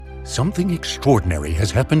Something extraordinary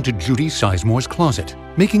has happened to Judy Sizemore's closet,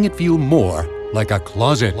 making it feel more like a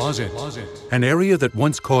closet. An area that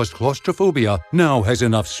once caused claustrophobia now has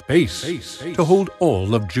enough space to hold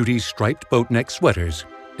all of Judy's striped boat neck sweaters.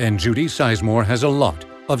 And Judy Sizemore has a lot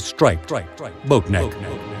of striped boat neck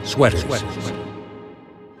sweaters.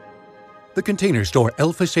 The Container Store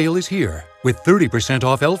Elfa sale is here with 30%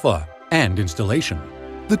 off Elfa and installation.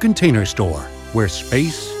 The Container Store, where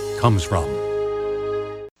space comes from.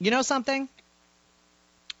 You know something?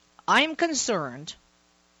 I'm concerned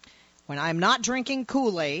when I'm not drinking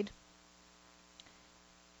Kool-Aid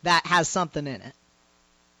that has something in it.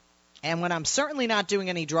 And when I'm certainly not doing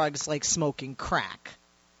any drugs like smoking crack.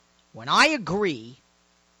 When I agree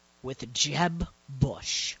with Jeb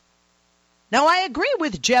Bush. Now, I agree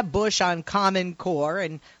with Jeb Bush on Common Core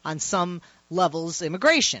and on some levels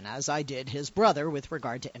immigration, as I did his brother with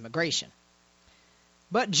regard to immigration.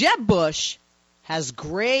 But Jeb Bush has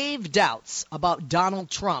grave doubts about Donald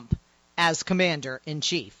Trump as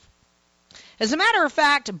commander-in-chief. As a matter of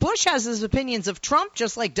fact, Bush has his opinions of Trump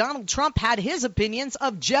just like Donald Trump had his opinions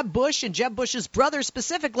of Jeb Bush and Jeb Bush's brother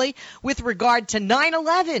specifically with regard to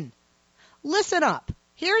 9/11. Listen up.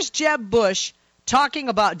 Here's Jeb Bush talking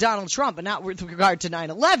about Donald Trump, and not with regard to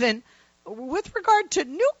 9/11, with regard to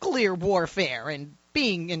nuclear warfare and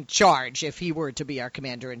being in charge if he were to be our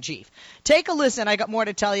commander-in-chief. Take a listen. I got more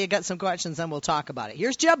to tell you. Got some questions, and we'll talk about it.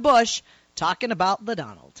 Here's Jeb Bush talking about the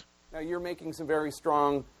Donald. Now, you're making some very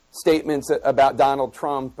strong statements about Donald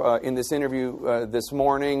Trump in this interview this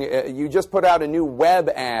morning. You just put out a new web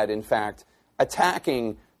ad, in fact,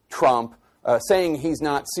 attacking Trump, saying he's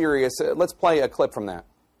not serious. Let's play a clip from that.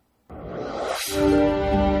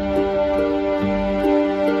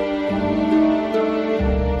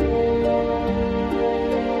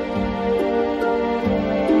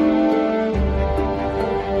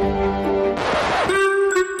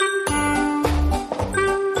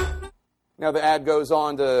 Now, the ad goes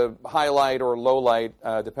on to highlight or lowlight,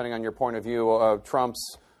 depending on your point of view, of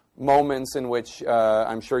Trump's moments in which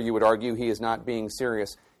I'm sure you would argue he is not being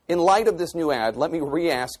serious. In light of this new ad, let me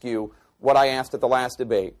re-ask you what I asked at the last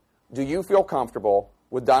debate. Do you feel comfortable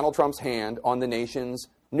with Donald Trump's hand on the nation's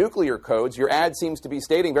nuclear codes? Your ad seems to be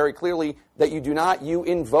stating very clearly that you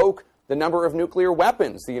invoke the number of nuclear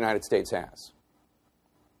weapons the United States has.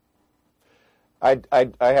 I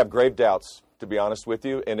have grave doubts, to be honest with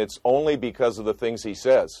you, and it's only because of the things he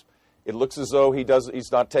says. It looks as though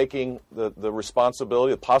he's not taking the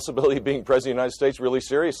responsibility, the possibility of being president of the United States really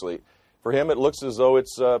seriously. For him, it looks as though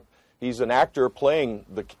he's an actor playing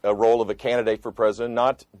a role of a candidate for president,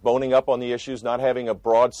 not boning up on the issues, not having a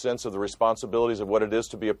broad sense of the responsibilities of what it is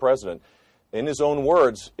to be a president. In his own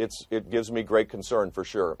words, it gives me great concern for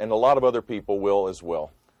sure, and a lot of other people will as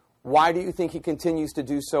well. Why do you think he continues to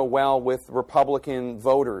do so well with Republican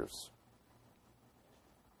voters?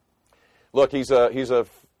 Look, he's a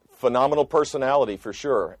phenomenal personality for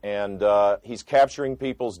sure, and he's capturing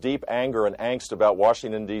people's deep anger and angst about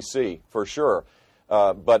Washington, D.C., for sure.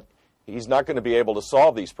 But he's not going to be able to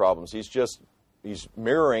solve these problems. He's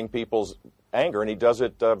mirroring people's anger, and he does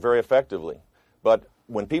it very effectively. But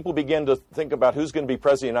when people begin to think about who's going to be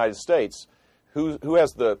president of the United States, who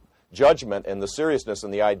has the judgment and the seriousness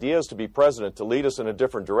and the ideas to be president to lead us in a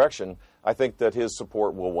different direction, I think that his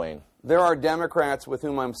support will wane. There are Democrats with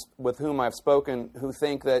whom I've spoken who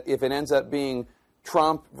think that if it ends up being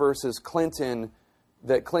Trump versus Clinton,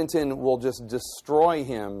 that Clinton will just destroy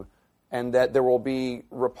him, and that there will be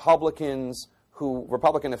Republican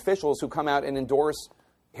officials who come out and endorse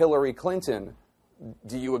Hillary Clinton.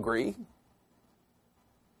 Do you agree?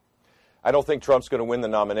 I don't think Trump's going to win the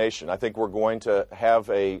nomination. I think we're going to have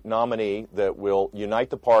a nominee that will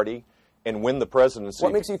unite the party and win the presidency.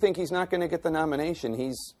 What makes you think he's not going to get the nomination?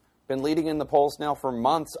 He's been leading in the polls now for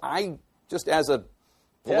months. Just as a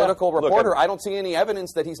political reporter, I don't see any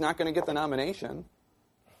evidence that he's not going to get the nomination.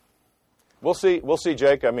 We'll see,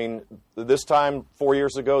 Jake. I mean, this time 4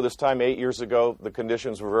 years ago, this time 8 years ago, the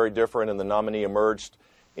conditions were very different, and the nominee emerged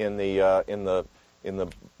in the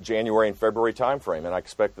January and February timeframe, and I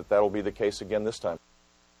expect that will be the case again this time.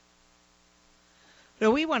 Now,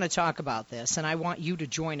 we want to talk about this, and I want you to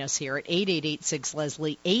join us here at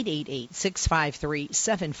 888-6-LESLIE,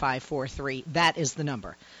 888-653-7543. That is the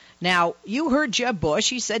number. Now, you heard Jeb Bush.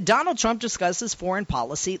 He said Donald Trump discusses foreign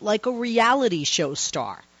policy like a reality show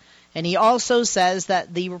star. And he also says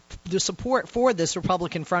that the support for this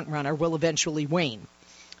Republican frontrunner will eventually wane.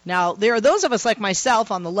 Now, there are those of us like myself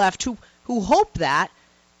on the left who hope that,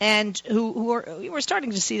 and we're starting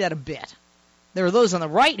to see that a bit. There are those on the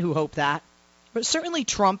right who hope that, but certainly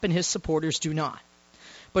Trump and his supporters do not.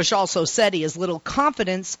 Bush also said he has little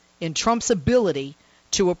confidence in Trump's ability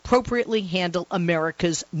to appropriately handle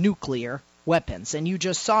America's nuclear weapons. And you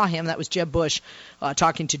just saw him, that was Jeb Bush,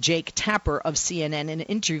 talking to Jake Tapper of CNN in an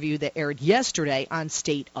interview that aired yesterday on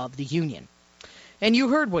State of the Union. And you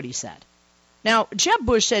heard what he said. Now, Jeb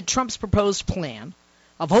Bush said Trump's proposed plan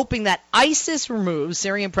of hoping that ISIS removes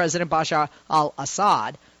Syrian President Bashar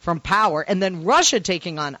al-Assad from power and then Russia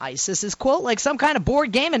taking on ISIS is, quote, like some kind of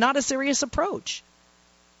board game and not a serious approach.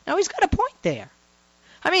 Now, he's got a point there.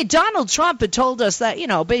 I mean, Donald Trump had told us that,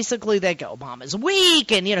 basically that Obama's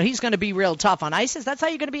weak and, he's going to be real tough on ISIS. That's how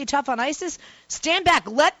you're going to be tough on ISIS? Stand back.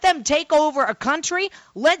 Let them take over a country.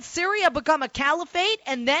 Let Syria become a caliphate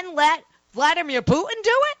and then let Vladimir Putin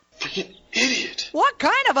do it? Freaking idiot. What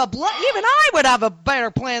kind of even I would have a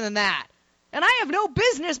better plan than that. And I have no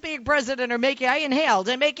business being president or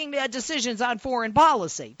making decisions on foreign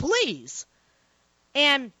policy. Please.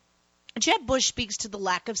 And Jeb Bush speaks to the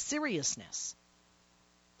lack of seriousness.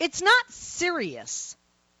 It's not serious.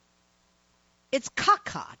 It's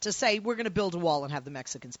caca to say we're going to build a wall and have the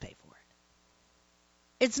Mexicans pay for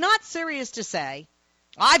it. It's not serious to say,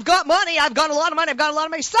 I've got money, I've got a lot of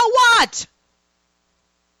money, so what?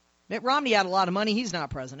 Mitt Romney had a lot of money, he's not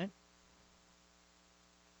president.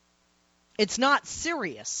 It's not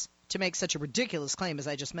serious to make such a ridiculous claim as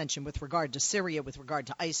I just mentioned with regard to Syria, with regard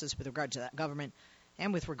to ISIS, with regard to that government,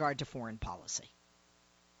 and with regard to foreign policy.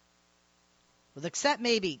 With except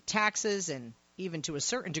maybe taxes and even to a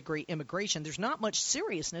certain degree immigration, there's not much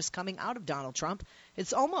seriousness coming out of Donald Trump.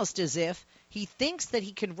 It's almost as if he thinks that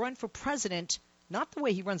he can run for president, not the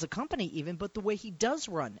way he runs a company even, but the way he does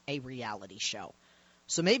run a reality show.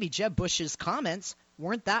 So maybe Jeb Bush's comments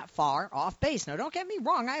weren't that far off base. Now, don't get me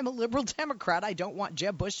wrong. I am a liberal Democrat. I don't want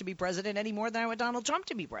Jeb Bush to be president any more than I want Donald Trump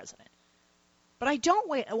to be president. But I don't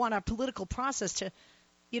want our political process to,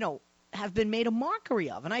 have been made a mockery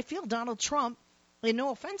of. And I feel Donald Trump, and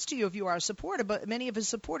no offense to you if you are a supporter, but many of his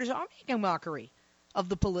supporters are making a mockery of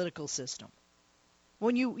the political system.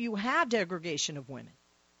 When you have degradation of women,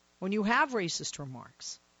 when you have racist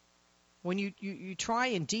remarks, when you try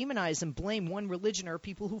and demonize and blame one religion or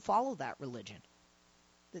people who follow that religion,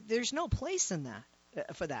 there's no place in that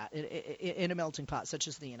for that in a melting pot such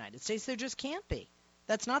as the United States. There just can't be.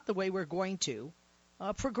 That's not the way we're going to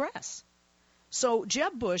progress. So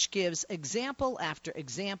Jeb Bush gives example after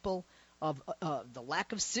example of the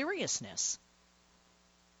lack of seriousness,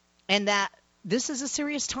 and that this is a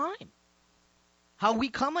serious time. How we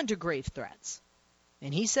come under grave threats.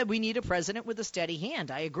 And he said we need a president with a steady hand.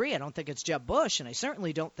 I agree. I don't think it's Jeb Bush, and I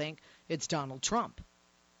certainly don't think it's Donald Trump.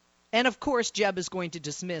 And, of course, Jeb is going to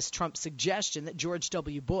dismiss Trump's suggestion that George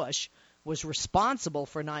W. Bush was responsible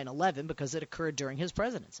for 9/11 because it occurred during his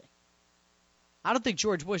presidency. I don't think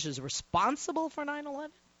George Bush is responsible for 9/11.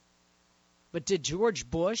 But did George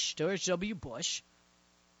W. Bush,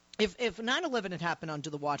 if 9/11 had happened on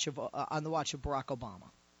the watch of Barack Obama,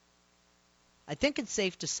 I think it's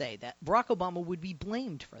safe to say that Barack Obama would be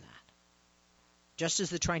blamed for that. Just as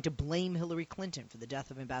they're trying to blame Hillary Clinton for the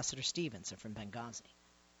death of Ambassador Stevenson from Benghazi.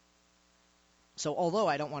 So although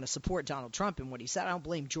I don't want to support Donald Trump in what he said, I don't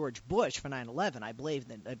blame George Bush for 9/11. I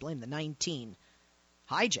blame the 19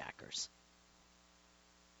 hijackers.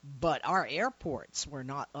 But our airports were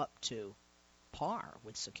not up to par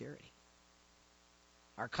with security.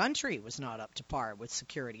 Our country was not up to par with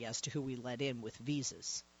security as to who we let in with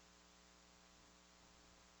visas.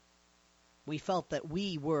 We felt that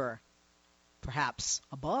we were perhaps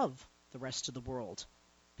above the rest of the world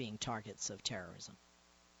being targets of terrorism.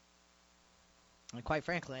 And quite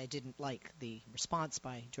frankly, I didn't like the response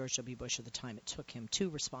by George W. Bush at the time it took him to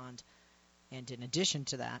respond. And in addition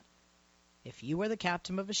to that, if you are the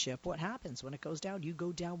captain of a ship, what happens when it goes down? You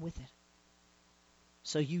go down with it.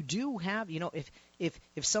 So you do have, if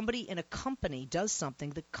somebody in a company does something,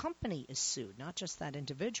 the company is sued, not just that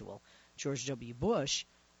individual. George W. Bush,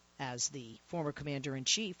 as the former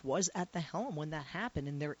commander-in-chief, was at the helm when that happened,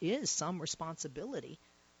 and there is some responsibility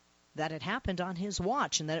that it happened on his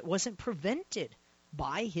watch and that it wasn't prevented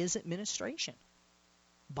by his administration,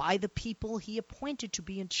 by the people he appointed to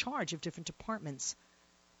be in charge of different departments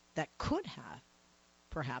that could have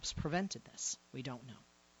perhaps prevented this. We don't know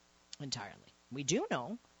entirely. We do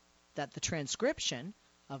know that the transcription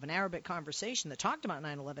of an Arabic conversation that talked about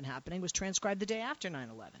 9/11 happening was transcribed the day after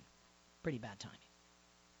 9/11. Pretty bad timing.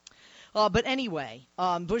 But anyway,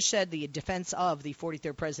 Bush said the defense of the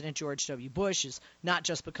 43rd President George W. Bush is not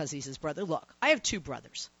just because he's his brother. Look, I have two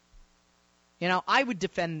brothers. I would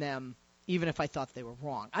defend them even if I thought they were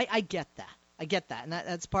wrong. I get that. I get that. And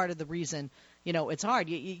that's part of the reason, it's hard.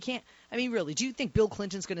 You can't, really, do you think Bill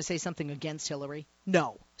Clinton's going to say something against Hillary?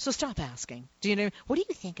 No. So stop asking. Do you know, what did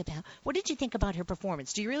you think about her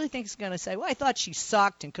performance? Do you really think he's going to say, well, I thought she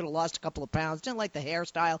sucked and could have lost a couple of pounds, didn't like the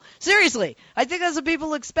hairstyle? Seriously, I think that's what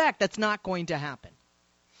people expect. That's not going to happen.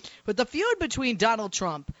 But the feud between Donald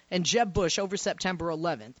Trump and Jeb Bush over September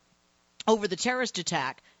 11th, over the terrorist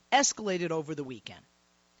attack, escalated over the weekend.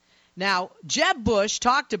 Now, Jeb Bush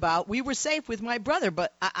talked about, we were safe with my brother,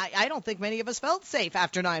 but I don't think many of us felt safe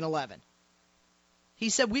after 9/11. He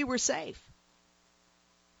said we were safe.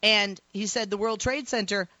 And he said the World Trade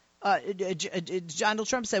Center, Donald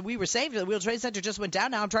Trump said we were safe. The World Trade Center just went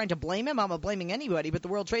down. Now I'm trying to blame him. I'm not blaming anybody, but the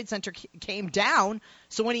World Trade Center came down.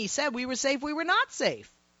 So when he said we were safe, we were not safe.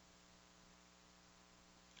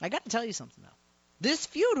 I got to tell you something, though. This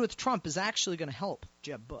feud with Trump is actually going to help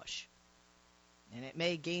Jeb Bush. And it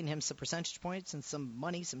may gain him some percentage points and some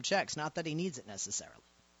money, some checks. Not that he needs it necessarily.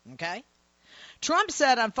 Okay? Trump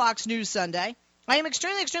said on Fox News Sunday, I am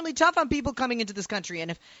extremely, extremely tough on people coming into this country.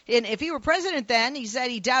 And if he were president then, he said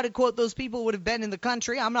he doubted, quote, those people would have been in the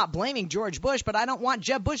country. I'm not blaming George Bush, but I don't want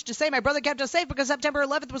Jeb Bush to say my brother kept us safe because September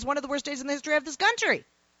 11th was one of the worst days in the history of this country.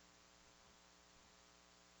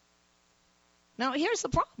 Now, here's the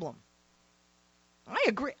problem. I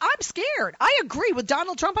agree. I'm scared. I agree with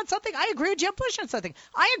Donald Trump on something. I agree with Jeb Bush on something.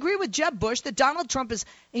 I agree with Jeb Bush that Donald Trump is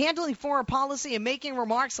handling foreign policy and making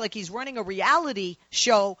remarks like he's running a reality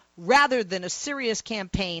show rather than a serious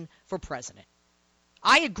campaign for president.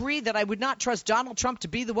 I agree that I would not trust Donald Trump to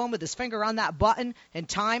be the one with his finger on that button in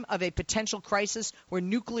time of a potential crisis where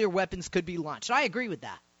nuclear weapons could be launched. I agree with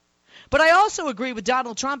that. But I also agree with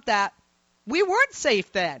Donald Trump that we weren't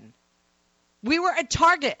safe then. We were a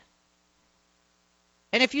target.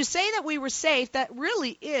 And if you say that we were safe, that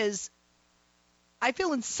really is, I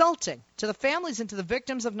feel, insulting to the families and to the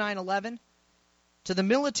victims of 9/11, to the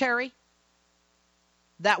military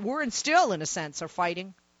that were and still, in a sense, are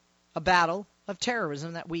fighting a battle of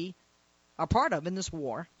terrorism that we are part of in this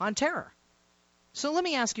war on terror. So let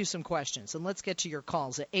me ask you some questions, and let's get to your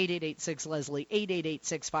calls at 888-6-LESLIE,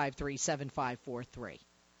 888-653-7543.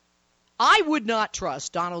 I would not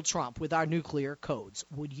trust Donald Trump with our nuclear codes.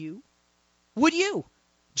 Would you? Would you?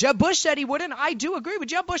 Jeb Bush said he wouldn't. I do agree with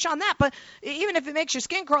Jeb Bush on that. But even if it makes your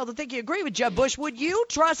skin crawl to think you agree with Jeb Bush, would you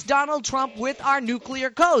trust Donald Trump with our nuclear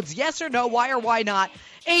codes? Yes or no? Why or why not?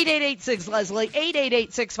 888-6-LESLIE,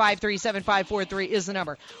 888-653-7543 is the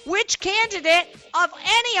number. Which candidate of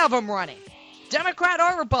any of them running, Democrat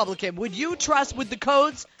or Republican, would you trust with the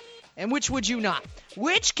codes and which would you not?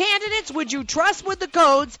 Which candidates would you trust with the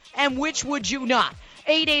codes and which would you not?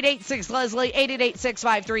 888-6-LESLIE,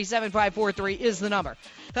 888-653-7543 is the number.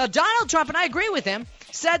 Now, Donald Trump, and I agree with him,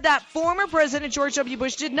 said that former President George W.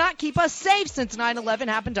 Bush did not keep us safe since 9/11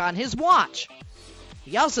 happened on his watch.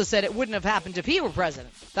 He also said it wouldn't have happened if he were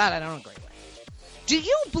president. That I don't agree with. Do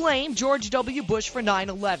you blame George W. Bush for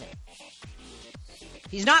 9/11?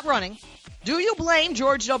 He's not running. Do you blame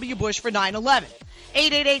George W. Bush for 9/11?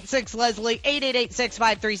 888-6-LESLIE,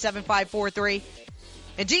 888-653-7543.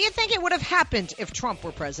 And do you think it would have happened if Trump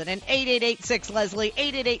were president? 888-6-LESLIE,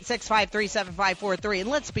 888-653-7543. And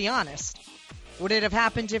let's be honest, would it have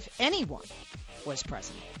happened if anyone was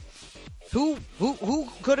president? Who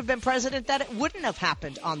could have been president that it wouldn't have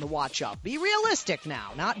happened on the watch of? Be realistic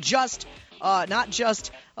now, not just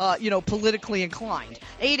politically inclined.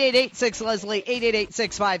 888-6-LESLIE,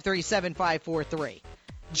 888-653-7543.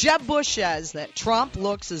 Jeb Bush says that Trump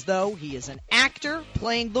looks as though he is an actor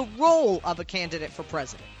playing the role of a candidate for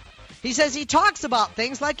president. He says he talks about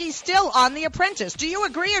things like he's still on The Apprentice. Do you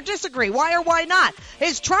agree or disagree? Why or why not?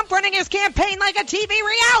 Is Trump running his campaign like a TV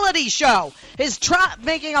reality show? Is Trump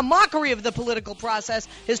making a mockery of the political process?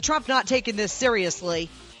 Is Trump not taking this seriously?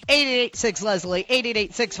 888-6-LESLIE,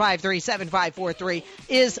 888-653-7543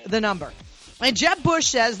 is the number. And Jeb Bush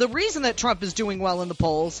says the reason that Trump is doing well in the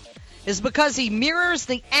polls is because he mirrors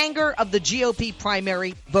the anger of the GOP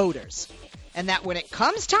primary voters. And that when it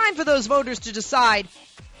comes time for those voters to decide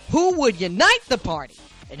who would unite the party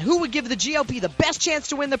and who would give the GOP the best chance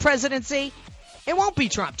to win the presidency, it won't be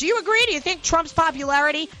Trump. Do you agree? Do you think Trump's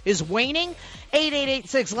popularity is waning?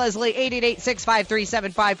 888-6-LESLIE,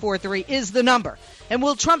 888-653-7543 is the number. And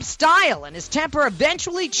will Trump's style and his temper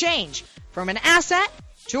eventually change from an asset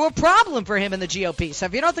to a problem for him in the GOP? So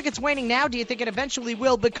if you don't think it's waning now, do you think it eventually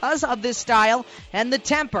will because of this style and the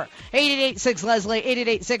temper? 888-6-LESLIE,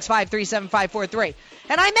 888-653-7543.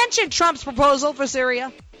 And I mentioned Trump's proposal for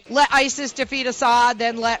Syria. Let ISIS defeat Assad,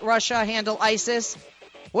 then let Russia handle ISIS.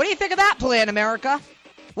 What do you think of that plan, America?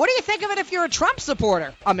 What do you think of it if you're a Trump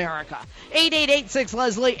supporter, America?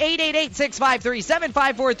 888-6-LESLIE,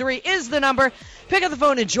 888-653-7543 is the number. Pick up the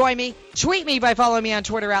phone and join me. Tweet me by following me on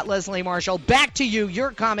Twitter at Leslie Marshall. Back to you,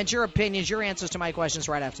 your comments, your opinions, your answers to my questions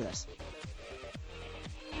right after this.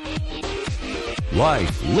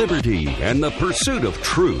 Life, liberty, and the pursuit of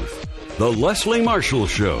truth. The Leslie Marshall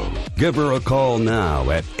Show. Give her a call now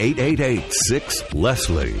at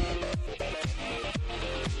 888-6-LESLIE.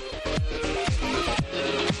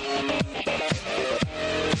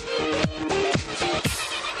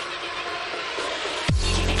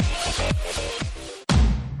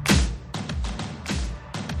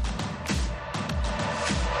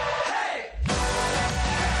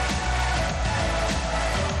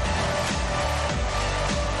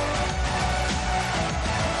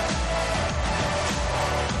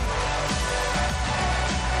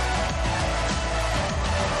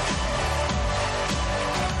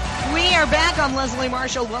 I'm Leslie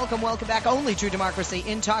Marshall. Welcome back. Only true democracy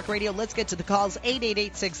in talk radio. Let's get to the calls.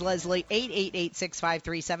 888-6-LESLIE,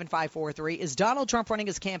 888-653-7543. Is Donald Trump running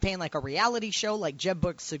his campaign like a reality show like Jeb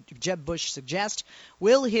Bush suggests?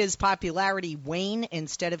 Will his popularity wane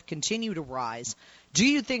instead of continue to rise? Do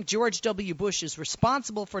you think George W. Bush is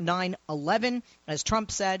responsible for 9/11, as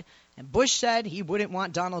Trump said? And Bush said he wouldn't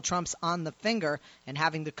want Donald Trump's on the finger and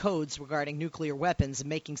having the codes regarding nuclear weapons and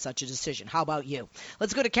making such a decision. How about you?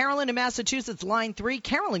 Let's go to Carolyn in Massachusetts, line 3.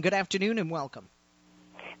 Carolyn, good afternoon and welcome.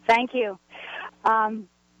 Thank you. I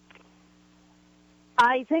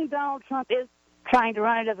think Donald Trump is trying to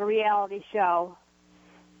run it as a reality show.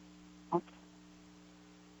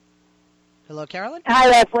 Hello, Carolyn. Hi,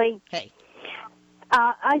 Leslie. Hey.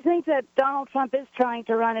 I think that Donald Trump is trying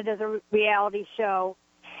to run it as a reality show,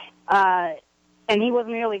 and he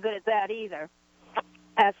wasn't really good at that either.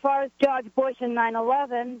 As far as George Bush and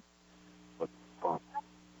 9/11,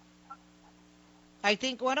 I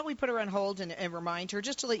think, why don't we put her on hold and remind her,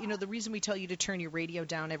 just to let you know, the reason we tell you to turn your radio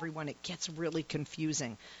down, everyone, it gets really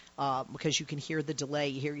confusing because you can hear the delay,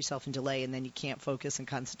 you hear yourself in delay, and then you can't focus and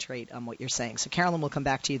concentrate on what you're saying. So Carolyn will come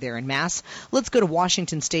back to you there in Mass. Let's go to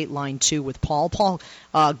Washington State, line 2 with Paul. Paul,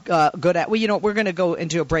 good at, well, you know, we're going to go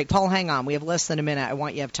into a break. Paul, hang on. We have less than a minute. I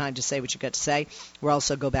want you to have time to say what you got to say. We'll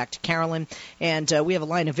also go back to Carolyn. And we have a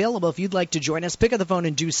line available. If you'd like to join us, pick up the phone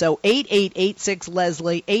and do so.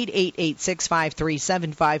 888-6-LESLIE,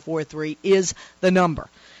 888-653-7543 is the number.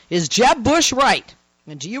 Is Jeb Bush right?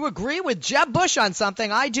 And do you agree with Jeb Bush on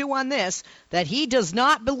something? I do on this, that he does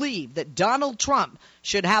not believe that Donald Trump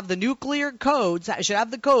should have the nuclear codes, should have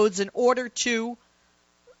the codes in order to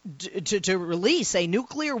release a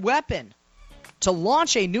nuclear weapon, to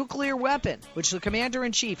launch a nuclear weapon, which the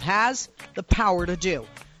commander-in-chief has the power to do.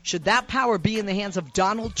 Should that power be in the hands of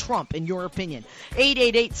Donald Trump, in your opinion?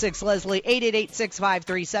 888-6-LESLIE,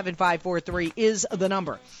 888-653-7543 is the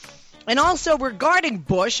number. And also regarding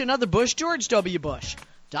Bush, another Bush, George W. Bush.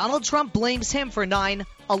 Donald Trump blames him for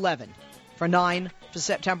 9/11, for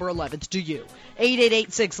September 11th. Do you?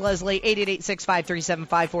 888-6-LESLIE,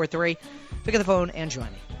 888-653-7543. Pick up the phone and join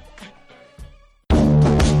me.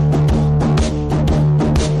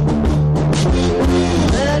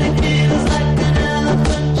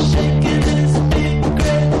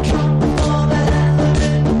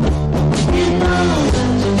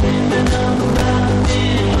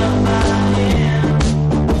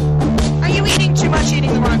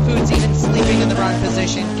 Eating the wrong foods, even sleeping in the wrong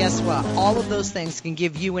position, guess what? All of those things can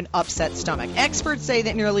give you an upset stomach. Experts say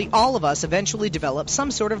that nearly all of us eventually develop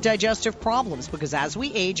some sort of digestive problems because as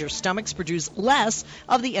we age, our stomachs produce less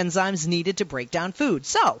of the enzymes needed to break down food.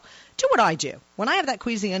 So, do what I do. When I have that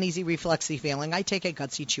queasy, uneasy, reflexy feeling, I take a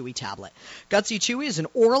Gutsy Chewy tablet. Gutsy Chewy is an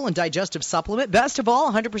oral and digestive supplement. Best of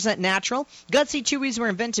all, 100% natural. Gutsy Chewies were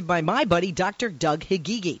invented by my buddy, Dr. Doug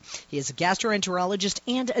Higigi. He is a gastroenterologist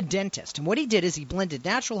and a dentist. And what he did is he blended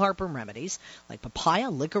natural heartburn remedies like papaya,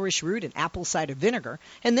 licorice root, and apple cider vinegar.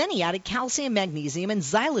 And then he added calcium, magnesium, and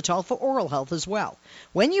xylitol for oral health as well.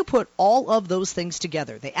 When you put all of those things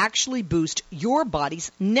together, they actually boost your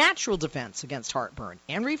body's natural defense against heartburn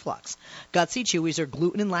and reflux. Gutsy Chewies are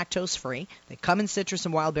gluten and lactose free. They come in citrus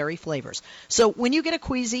and wild berry flavors. So when you get a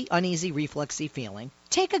queasy, uneasy, reflexy feeling,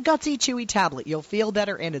 take a Gutsy Chewy tablet. You'll feel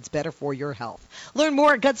better and it's better for your health. Learn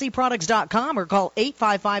more at GutsyProducts.com or call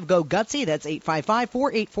 855-GO-GUTSY. That's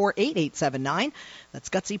 855-484-8879. That's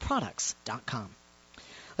GutsyProducts.com.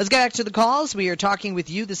 Let's get back to the calls. We are talking with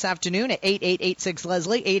you this afternoon at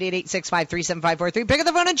 888-6-LESLIE, 888-653-7543. Pick up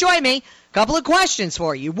the phone and join me. Couple of questions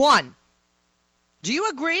for you. One, do you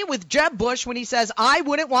agree with Jeb Bush when he says, I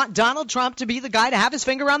wouldn't want Donald Trump to be the guy to have his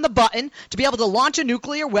finger on the button to be able to launch a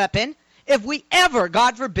nuclear weapon if we ever,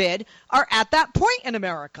 God forbid, are at that point in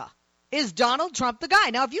America? Is Donald Trump the guy?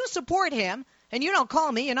 Now, if you support him and you don't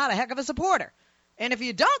call me, you're not a heck of a supporter. And if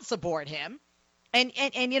you don't support him and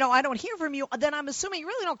I don't hear from you, then I'm assuming you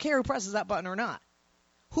really don't care who presses that button or not.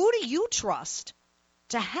 Who do you trust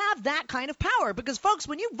to have that kind of power? Because, folks,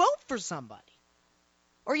 when you vote for somebody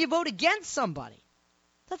or you vote against somebody,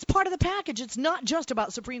 that's part of the package. It's not just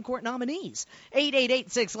about Supreme Court nominees.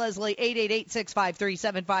 888-6-LESLIE,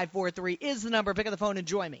 888-653-7543 is the number. Pick up the phone and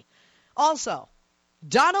join me. Also,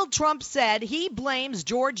 Donald Trump said he blames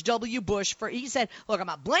George W. Bush for, he said, look, I'm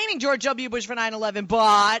not blaming George W. Bush for 9/11,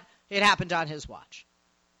 but it happened on his watch.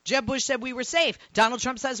 Jeb Bush said we were safe. Donald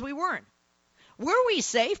Trump says we weren't. Were we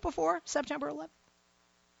safe before September 11th?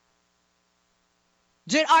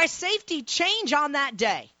 Did our safety change on that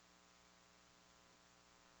day?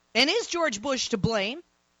 And is George Bush to blame,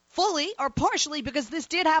 fully or partially, because this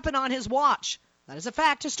did happen on his watch? That is a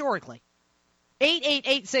fact historically.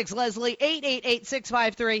 888-6-LESLIE,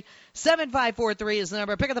 888-653-7543 is the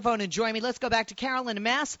number. Pick up the phone and join me. Let's go back to Carolyn in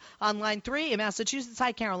Mass on line 3 in Massachusetts.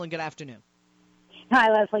 Hi, Carolyn. Good afternoon.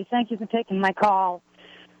 Hi, Leslie. Thank you for taking my call.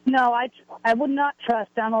 No, I would not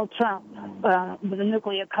trust Donald Trump with a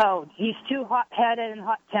nuclear code. He's too hot-headed and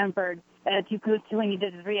hot-tempered, as you could see when you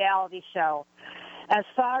did his reality show. As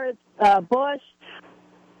far as Bush,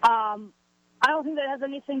 I don't think that has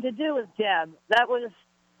anything to do with Jeb. That was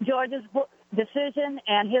George's decision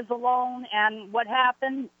and his alone, and what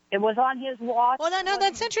happened, it was on his watch. Well, no,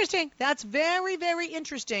 that's interesting. That's very, very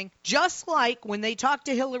interesting. Just like when they talked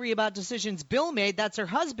to Hillary about decisions Bill made, that's her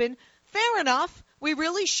husband. Fair enough. We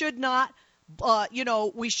really should not,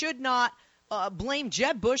 blame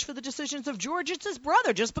Jeb Bush for the decisions of George. It's his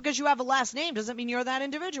brother. Just because you have a last name doesn't mean you're that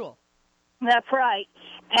individual. That's right.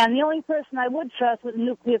 And the only person I would trust with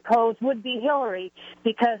nuclear codes would be Hillary,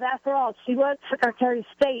 because after all, she was Secretary of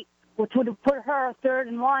State, which would have put her third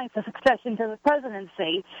in line for succession to the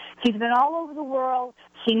presidency. She's been all over the world.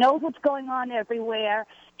 She knows what's going on everywhere,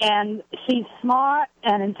 and she's smart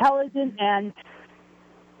and intelligent, and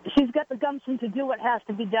she's got the gumption to do what has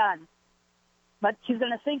to be done. But she's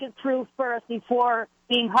going to think it through first before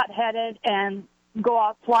being hot-headed and go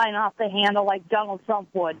out flying off the handle like Donald Trump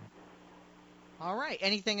would. All right.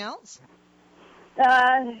 Anything else?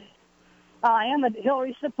 I am a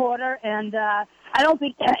Hillary supporter, and I don't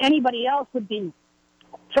think anybody else would be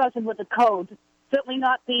trusted with the code. Certainly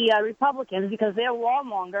not the Republicans, because they're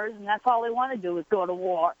warmongers, and that's all they want to do is go to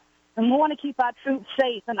war. And we want to keep our troops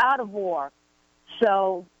safe and out of war.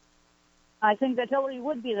 So I think that Hillary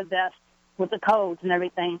would be the best with the codes and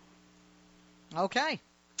everything. Okay.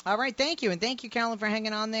 All right, thank you. And thank you, Carolyn, for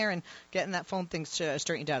hanging on there and getting that phone thing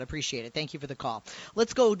straightened out. Appreciate it. Thank you for the call.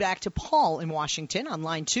 Let's go back to Paul in Washington on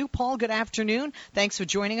line 2. Paul, good afternoon. Thanks for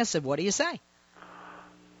joining us. And what do you say?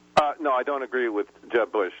 No, I don't agree with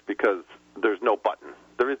Jeb Bush because there's no button.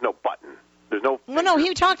 There is no button. There's no. Well, no,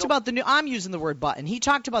 he talked about the new. I'm using the word button. He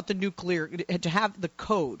talked about the nuclear, to have the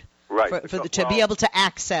code. Right. To be able to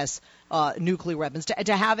access nuclear weapons,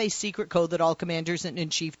 to have a secret code that all commanders in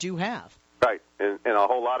chief do have. Right, and a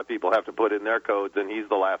whole lot of people have to put in their codes, and he's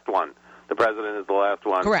the last one. The president is the last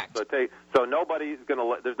one. Correct. So nobody's going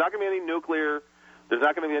to. There's not going to be any nuclear. There's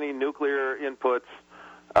not going to be any nuclear inputs,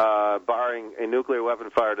 barring a nuclear weapon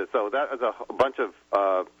fired. So that is a bunch of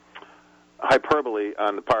hyperbole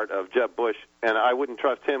on the part of Jeb Bush, and I wouldn't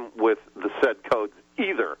trust him with the said codes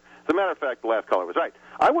either. As a matter of fact, the last caller was right.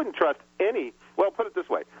 I wouldn't trust any. Well, put it this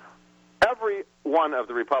way. Every one of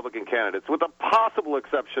the Republican candidates, with the possible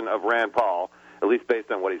exception of Rand Paul, at least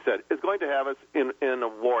based on what he said, is going to have us in a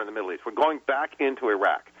war in the Middle East. We're going back into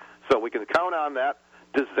Iraq. So we can count on that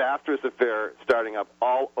disastrous affair starting up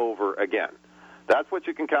all over again. That's what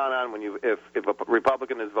you can count on when if a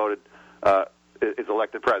Republican is voted, is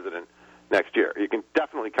elected president next year. You can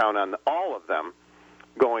definitely count on all of them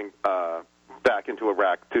going back into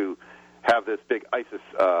Iraq to have this big ISIS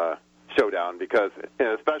showdown, because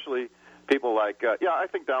especially people like, I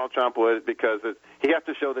think Donald Trump would, because he has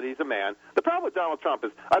to show that he's a man. The problem with Donald Trump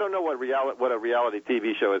is I don't know what a reality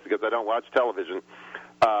TV show is, because I don't watch television.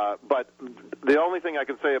 But the only thing I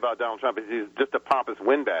can say about Donald Trump is he's just a pompous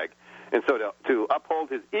windbag. And so to uphold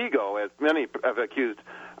his ego, as many have accused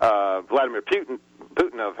Vladimir Putin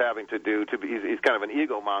of having to do, he's kind of an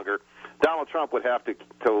ego monger. Donald Trump would have to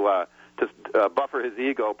buffer his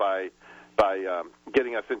ego by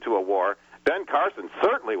getting us into a war. Ben Carson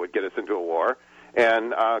certainly would get us into a war,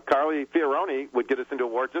 and Carly Fioroni would get us into a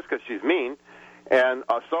war just because she's mean, and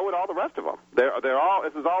so would all the rest of them. They're all.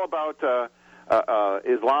 This is all about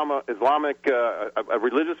Islamic a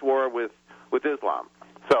religious war with Islam.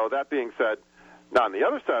 So that being said, now on the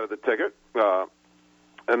other side of the ticket,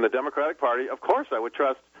 in the Democratic Party, of course I would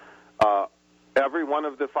trust every one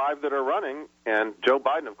of the 5 that are running, and Joe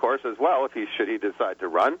Biden, of course, as well, if should he decide to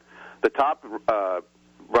run, the top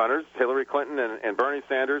runners, Hillary Clinton and Bernie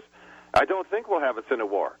Sanders, I don't think we'll have us in a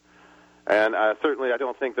war. And certainly I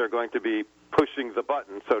don't think they're going to be pushing the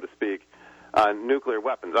button, so to speak, on nuclear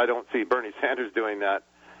weapons. I don't see Bernie Sanders doing that,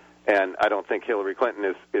 and I don't think Hillary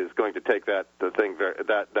Clinton is going to take that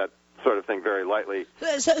sort of thing very lightly.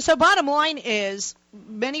 So bottom line is,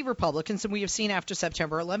 many Republicans, and we have seen after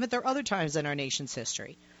September 11th, there are other times in our nation's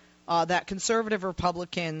history, that conservative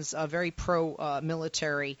Republicans, very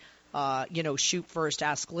pro-military, shoot first,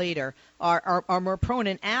 ask later, are more prone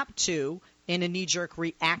and apt to, in a knee-jerk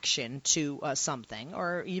reaction to something,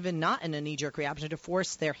 or even not in a knee-jerk reaction, to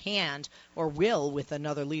force their hand or will with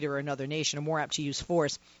another leader or another nation, are more apt to use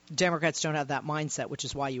force. Democrats don't have that mindset, which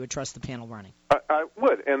is why you would trust the panel running. I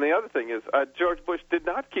would. And the other thing is, George Bush did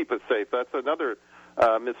not keep us safe. That's another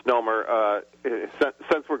misnomer.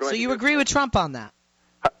 Since we're going So you agree with Trump on that?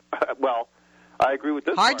 Well, I agree with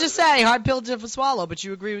this. Hard to say, hard pill to swallow, but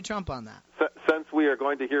you agree with Trump on that. Since we are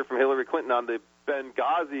going to hear from Hillary Clinton on the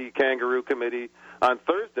Benghazi Kangaroo Committee on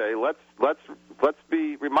Thursday, let's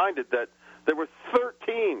be reminded that there were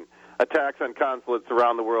 13 attacks on consulates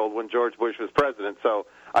around the world when George Bush was president. So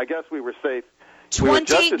I guess we were safe.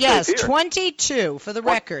 22 for the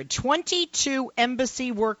record. 22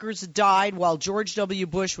 embassy workers died while George W.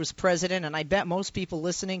 Bush was president, and I bet most people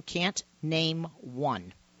listening can't name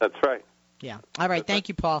one. That's right. Yeah. All right. Thank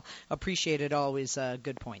you, Paul. Appreciate it. Always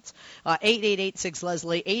good points.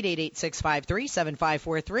 888-6-LESLIE,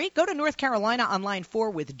 888-653-7543. Go to North Carolina on line 4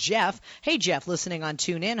 with Jeff. Hey, Jeff, listening on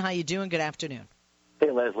TuneIn. How you doing? Good afternoon.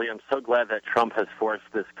 Hey, Leslie. I'm so glad that Trump has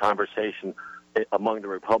forced this conversation among the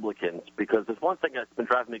Republicans, because there's one thing that's been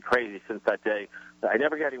driving me crazy since that day that I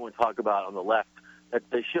never hear anyone talk about on the left that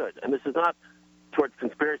they should. And this is not towards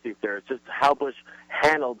conspiracy theories, just how Bush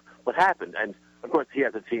handled what happened. And of course, he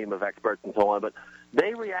has a team of experts and so on, but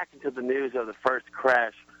they reacted to the news of the first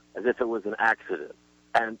crash as if it was an accident.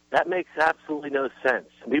 And that makes absolutely no sense.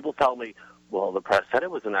 And people tell me, well, the press said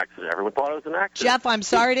it was an accident. Everyone thought it was an accident. Jeff, I'm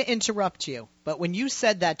sorry to interrupt you, but when you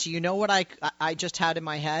said that, do you know what I just had in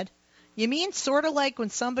my head? You mean sort of like when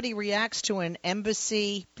somebody reacts to an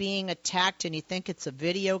embassy being attacked and you think it's a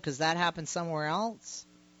video because that happened somewhere else?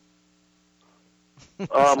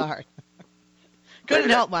 Sorry. Couldn't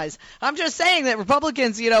help myself. I'm just saying that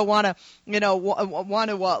Republicans, want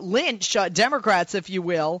to lynch Democrats, if you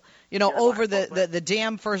will, over the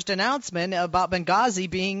damn first announcement about Benghazi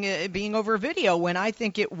being over video, when I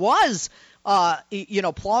think it was,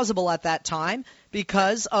 plausible at that time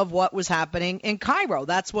because of what was happening in Cairo.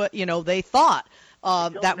 That's what they thought.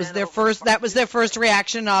 That was their first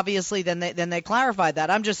reaction. Obviously, then they clarified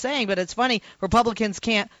that. I'm just saying, but it's funny. Republicans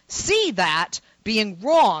can't see that being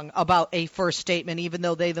wrong about a first statement, even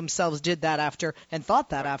though they themselves did that after and thought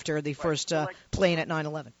that after the first plane at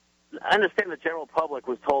 9/11. I understand the general public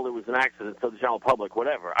was told it was an accident, so the general public,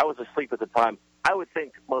 whatever. I was asleep at the time. I would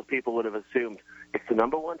think most people would have assumed it's the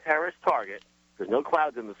number one terrorist target. There's no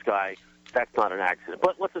clouds in the sky. That's not an accident.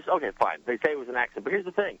 But let's just, okay, fine. They say it was an accident. But here's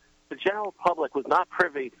the thing. The general public was not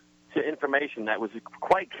privy to information that was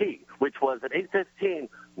quite key, which was at 8:15,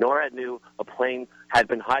 NORAD knew a plane had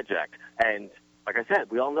been hijacked. And like I said,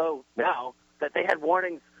 we all know now that they had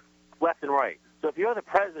warnings left and right. So if you're the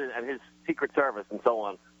president and his Secret Service and so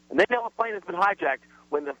on, and they know a plane has been hijacked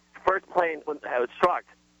when the first plane was struck,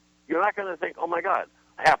 you're not going to think, oh, my God,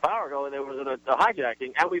 a half hour ago there was a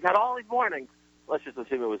hijacking, and we've had all these warnings. Let's just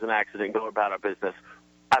assume it was an accident, go about our business.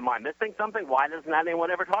 Am I missing something? Why doesn't anyone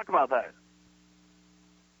ever talk about that?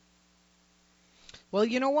 Well,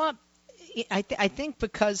 you know what? I think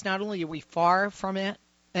because not only are we far from it,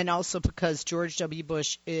 and also because George W.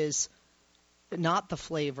 Bush is not the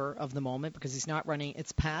flavor of the moment because he's not running,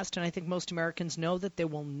 it's past. And I think most Americans know that there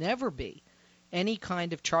will never be any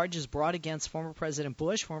kind of charges brought against former President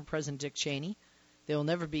Bush, former President Dick Cheney. There will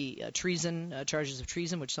never be charges of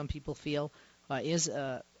treason, which some people feel is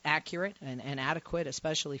accurate and adequate,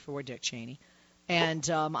 especially for Dick Cheney. And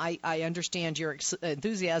I understand your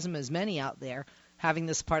enthusiasm, as many out there, having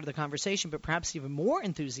this part of the conversation, but perhaps even more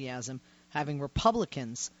enthusiasm having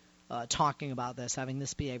Republicans talking about this, having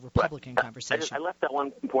this be a Republican conversation. I left that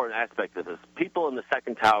one important aspect of this. People in the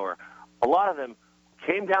second tower, a lot of them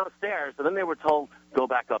came downstairs, and then they were told, go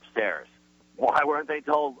back upstairs. Why weren't they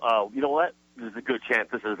told, you know what, there's a good chance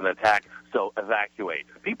this is an attack, so evacuate?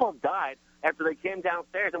 People died after they came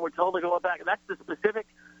downstairs and were told to go back. That's the specific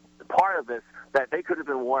part of this that they could have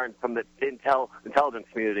been warned from the intelligence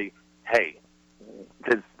community, hey,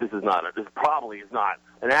 this probably is not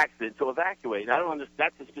an accident, to evacuate. And I don't understand.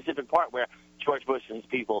 That's the specific part where George Bush and his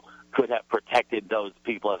people could have protected those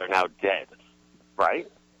people that are now dead. right?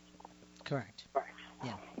 Correct.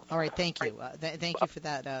 Yeah. All right. Thank you. Thank you for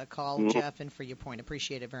that call, Jeff, and for your point.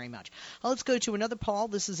 Appreciate it very much. Let's go to another Paul.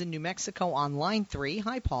 This is in New Mexico on line 3.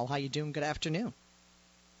 Hi, Paul. How you doing? Good afternoon.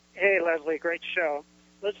 Hey, Leslie. Great show.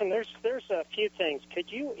 Listen, there's a few things.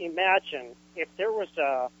 Could you imagine if there was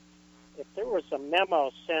a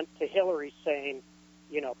memo sent to Hillary saying,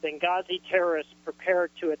 Benghazi terrorists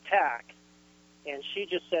prepared to attack, and she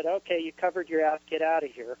just said, "Okay, you covered your ass. Get out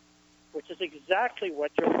of here," which is exactly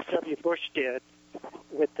what George W. Bush did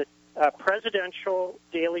with the presidential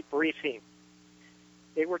daily briefing.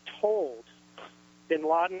 They were told bin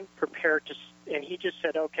Laden prepared to, and he just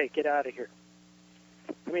said, "Okay, get out of here."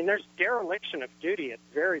 I mean, there's dereliction of duty at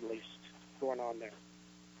very least going on there.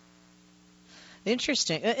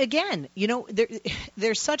 Interesting. Again,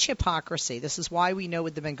 there's such hypocrisy. This is why we know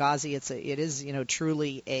with the Benghazi, it is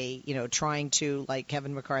truly a trying to, like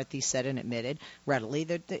Kevin McCarthy said and admitted readily,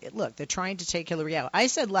 they're trying to take Hillary out. I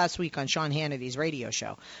said last week on Sean Hannity's radio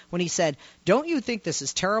show when he said, "Don't you think this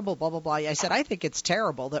is terrible?" Blah blah blah. I said I think it's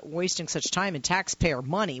terrible that we're wasting such time in taxpayer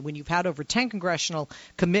money when you've had over 10 congressional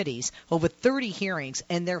committees, over 30 hearings,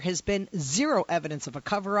 and there has been zero evidence of a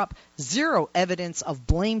cover-up, zero evidence of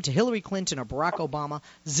blame to Hillary Clinton or Barack Obama,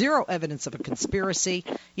 zero evidence of a conspiracy.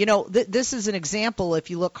 This is an example. If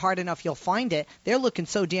you look hard enough, you'll find it. They're looking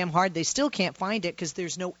so damn hard, they still can't find it because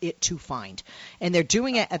there's no it to find. And they're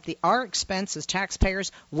doing it at our expense as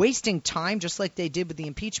taxpayers, wasting time just like they did with the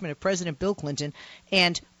impeachment of President Bill Clinton.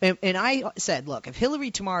 And I said, look, if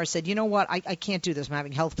Hillary tomorrow said, "You know what, I can't do this, I'm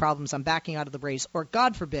having health problems, I'm backing out of the race," or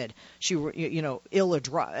God forbid, she were ill or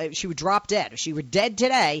she would drop dead. If she were dead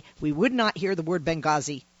today, we would not hear the word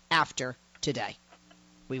Benghazi after today.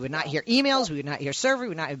 We would not hear emails. We would not hear survey. We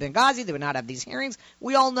would not have Benghazi. They would not have these hearings.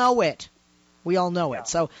 We all know it. We all know it.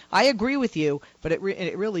 So I agree with you, but it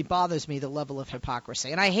really bothers me, the level of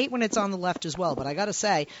hypocrisy. And I hate when it's on the left as well. But I got to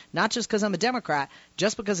say, not just because I'm a Democrat,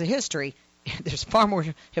 just because of history, there's far more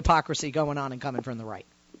hypocrisy going on and coming from the right.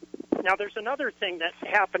 Now, there's another thing that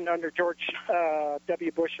happened under George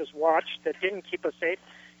W. Bush's watch that didn't keep us safe,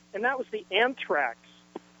 and that was the anthrax.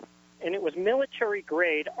 And it was military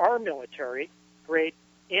grade, our military grade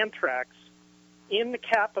anthrax in the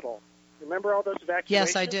Capitol. Remember all those evacuations?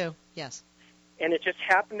 Yes, I do. Yes. And it just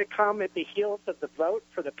happened to come at the heels of the vote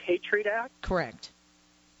for the Patriot Act. Correct.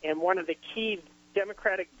 And one of the key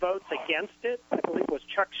Democratic votes against it, I believe, was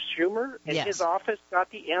Chuck Schumer, and his office got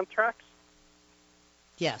the anthrax.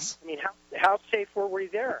 Yes. I mean, how safe were we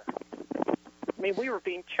there? I mean, we were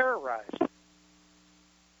being terrorized.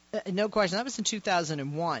 No question. That was in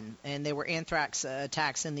 2001, and there were anthrax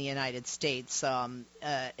attacks in the United States. The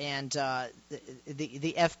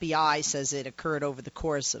FBI says it occurred over the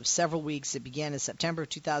course of several weeks. It began in September of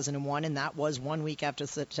 2001, and that was 1 week after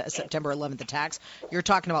the September 11th attacks. You're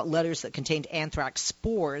talking about letters that contained anthrax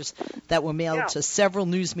spores that were mailed to several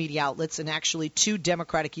news media outlets and actually 2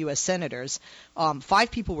 Democratic U.S. senators.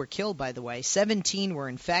 5 people were killed, by the way. 17 were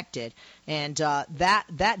infected, and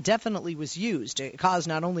that definitely was used. It caused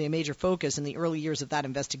not only a major focus in the early years of that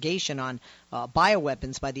investigation on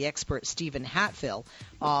bioweapons by the expert Stephen Hatfill,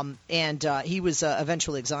 and he was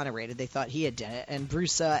eventually exonerated. They thought he had done it. And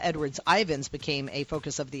Bruce Edwards Ivins became a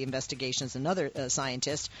focus of the investigations, another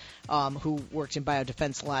scientist who worked in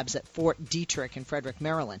biodefense labs at Fort Detrick in Frederick,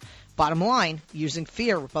 Maryland. Bottom line, using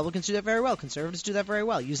fear. Republicans do that very well. Conservatives do that very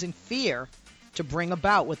well. Using fear to bring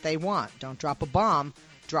about what they want. Don't drop a bomb.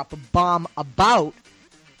 Drop a bomb about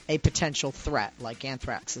a potential threat like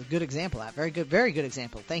anthrax. A good example of that. Very good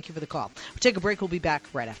example. Thank you for the call. We'll take a break. We'll be back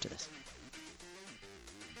right after this.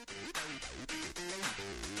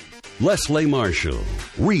 Leslie Marshall.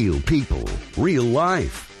 Real people, real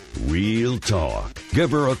life, real talk. Give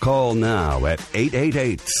her a call now at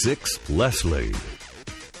 888-6-LESLIE.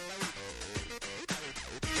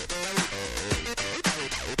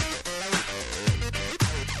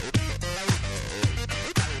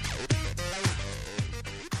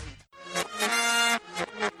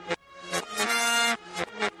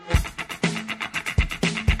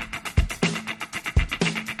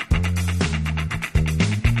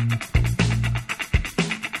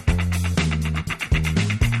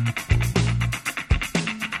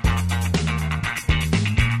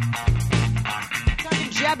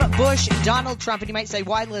 Bush, Donald Trump, and you might say,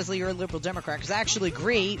 why, Leslie, you're a liberal Democrat? Because I actually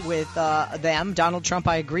agree with them. Donald Trump,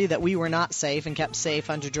 I agree that we were not safe and kept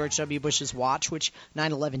safe under George W. Bush's watch, which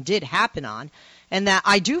 9/11 did happen on, and that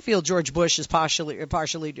I do feel George Bush is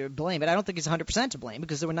partially to blame, but I don't think he's 100% to blame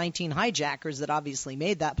because there were 19 hijackers that obviously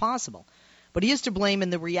made that possible. But he is to blame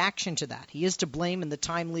in the reaction to that. He is to blame in the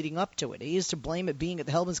time leading up to it. He is to blame at being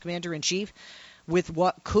the Hellman's commander-in-chief. with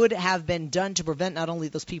what could have been done to prevent not only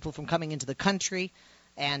those people from coming into the country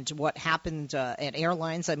and what happened at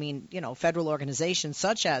airlines. I mean, federal organizations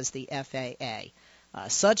such as the FAA,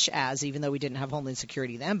 such as, even though we didn't have Homeland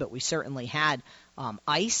Security then, but we certainly had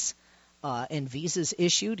ICE and visas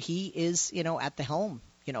issued. He is, at the helm,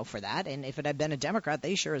 for that. And if it had been a Democrat,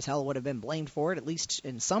 they sure as hell would have been blamed for it, at least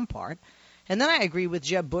in some part. And then I agree with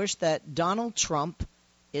Jeb Bush that Donald Trump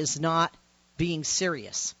is not being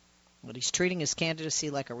serious. But he's treating his candidacy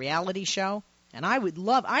like a reality show. And I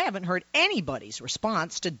haven't heard anybody's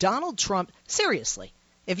response to Donald Trump. Seriously,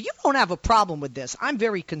 if you don't have a problem with this, I'm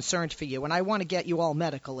very concerned for you, and I want to get you all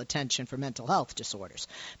medical attention for mental health disorders.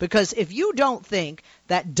 Because if you don't think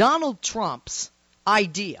that Donald Trump's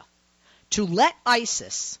idea to let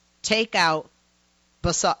ISIS take out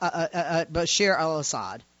Bashar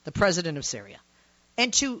al-Assad, the president of Syria,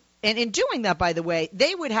 and in doing that, by the way,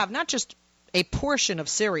 they would have not just a portion of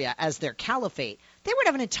Syria as their caliphate, they would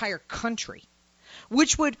have an entire country,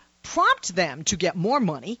 which would prompt them to get more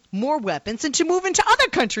money, more weapons, and to move into other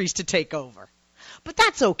countries to take over. But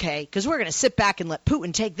that's okay, because we're going to sit back and let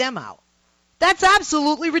Putin take them out. That's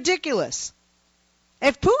absolutely ridiculous.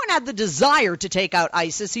 If Putin had the desire to take out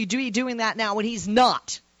ISIS, he'd be doing that now, and he's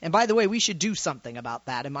not. And by the way, we should do something about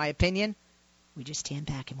that, in my opinion. We just stand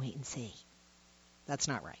back and wait and see. That's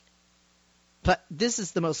not right. But this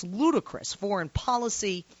is the most ludicrous foreign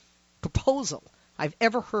policy proposal I've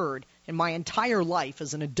ever heard in my entire life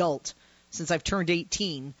as an adult since I've turned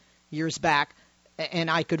 18 years back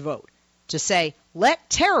and I could vote. To say, let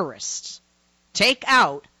terrorists take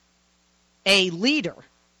out a leader.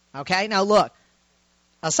 Okay? Now look,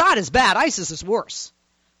 Assad is bad. ISIS is worse.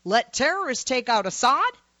 Let terrorists take out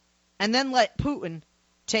Assad and then let Putin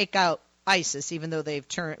take out ISIS, even though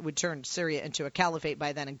would turn Syria into a caliphate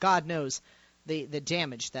by then, and God knows the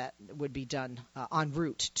damage that would be done en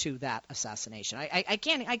route to that assassination. I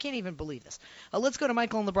can't even believe this. Let's go to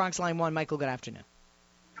Michael in the Bronx, line 1. Michael, good afternoon.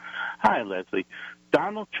 Hi, Leslie.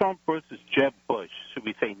 Donald Trump versus Jeb Bush. Should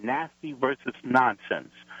we say nasty versus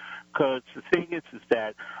nonsense? Because the thing is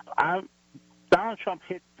that Donald Trump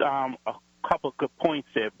hit a couple of good points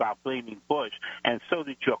there about blaming Bush, and so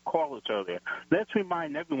did your callers earlier. Let's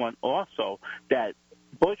remind everyone also that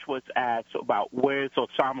Bush was asked about where's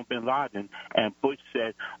Osama bin Laden, and Bush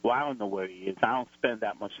said, well, I don't know where he is. I don't spend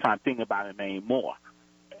that much time thinking about him anymore.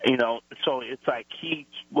 So it's like he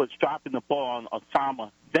was dropping the ball on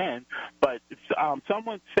Osama then, but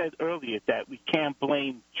someone said earlier that we can't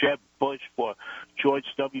blame Jeb Bush for George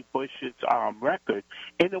W. Bush's record.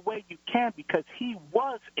 In a way you can, because he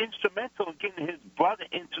was instrumental in getting his brother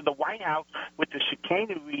into the White House with the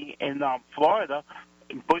chicanery in Florida.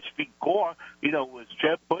 Bush v. Gore, it was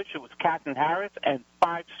Jeb Bush, it was Katherine Harris, and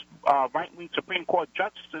 5 right-wing Supreme Court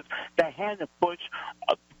justices that handed Bush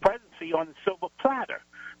a presidency on the silver platter.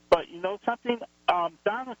 But something,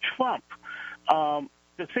 Donald Trump,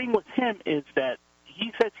 the thing with him is that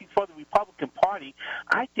he says he's for the Republican Party.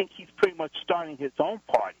 I think he's pretty much starting his own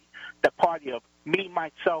party, the party of me,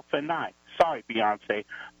 myself, and I. Sorry, Beyonce,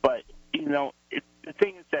 but, the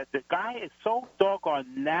thing is that the guy is so doggone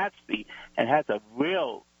nasty and has a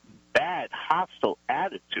real bad, hostile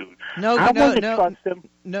attitude. No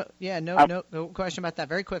question about that.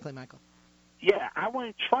 Very quickly, Michael. Yeah, I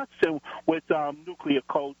wouldn't trust him with nuclear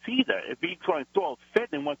codes either. If he's going to throw a fit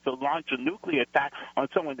and wants to launch a nuclear attack on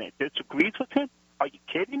someone that disagrees with him, are you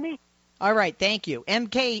kidding me? All right, thank you.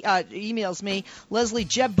 MK emails me, Leslie,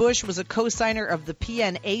 Jeb Bush was a co-signer of the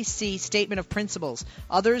PNAC Statement of Principles.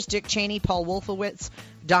 Others, Dick Cheney, Paul Wolfowitz,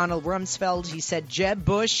 Donald Rumsfeld, he said Jeb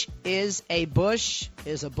Bush is a Bush,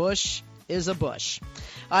 is a Bush, is a Bush.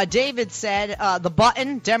 David said the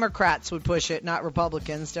button, Democrats would push it, not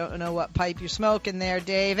Republicans. Don't know what pipe you're smoking there,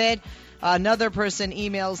 David. Another person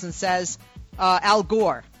emails and says Al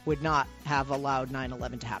Gore would not have allowed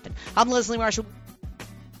 9/11 to happen. I'm Leslie Marshall.